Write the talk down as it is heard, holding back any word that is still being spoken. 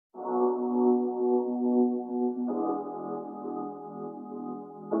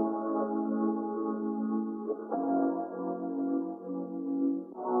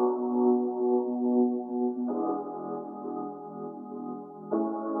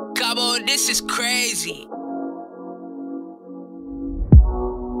Cabo, this is crazy.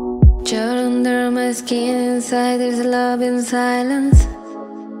 You're under my skin, inside there's love in silence.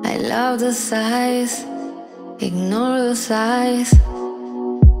 I love the size, ignore the size.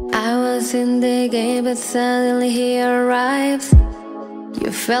 I was in the game, but suddenly he arrives. You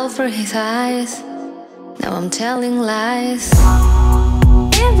fell for his eyes, now I'm telling lies.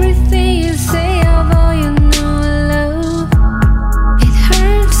 Everything you say, although you know I love, it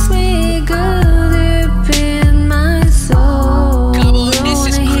hurts me good deep in my soul. This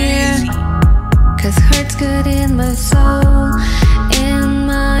is crazy. Cause hurt's good in my soul, in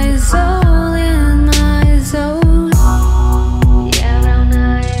my soul, in my soul. Yeah, brown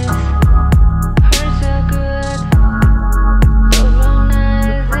eyes, hurt so good. Those brown eyes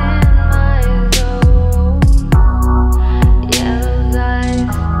in my soul. Yeah, those eyes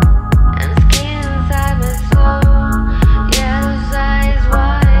and skin inside my soul. Yeah, those eyes,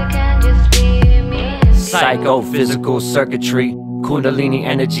 why can't just be me and you? Psychophysical circuitry, Kundalini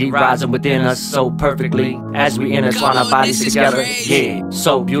energy rising within us so perfectly as we intertwine our bodies together. Yeah,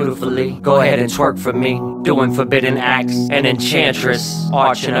 so beautifully. Go ahead and twerk for me, doing forbidden acts. An enchantress,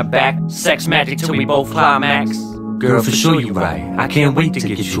 arching her back, sex magic till we both climax. Girl, for sure you right. I can't wait to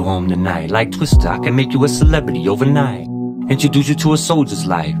get you home tonight. Like Twister, I can make you a celebrity overnight. Introduce you to a soldier's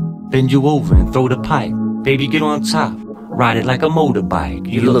life, bend you over and throw the pipe. Baby, get on top, ride it like a motorbike.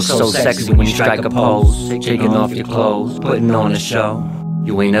 You look so sexy when you strike a pose, taking off your clothes, putting on a show.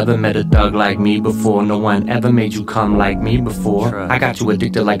 You ain't ever met a thug like me before. No one ever made you come like me before. I got you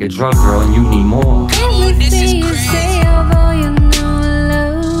addicted like a drug, girl, and you need more. Everything you say, although you know I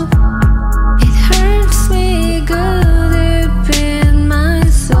love, it hurts me good deep in my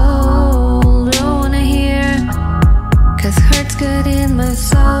soul. Don't wanna hear, cause hurt's good in my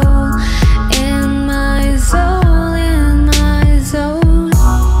soul, in my soul, in my soul.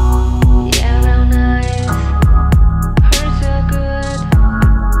 Yeah, brown eyes, hurt so good.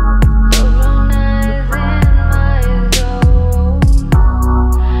 Those brown eyes in my soul.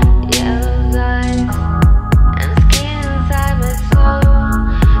 Yeah, those eyes and skin inside my soul.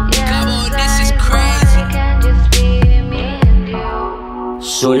 Yeah, those eyes, why can't just be me and you?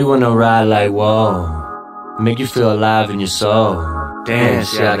 Shorty wanna ride like whoa, make you feel alive in your soul. Damn,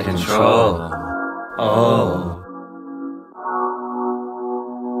 she out of control. Oh.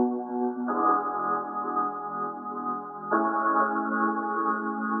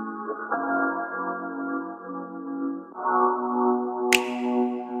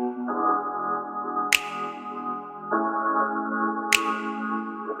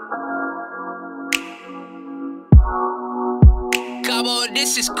 Cabo,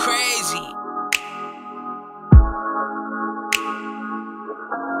 this is crazy.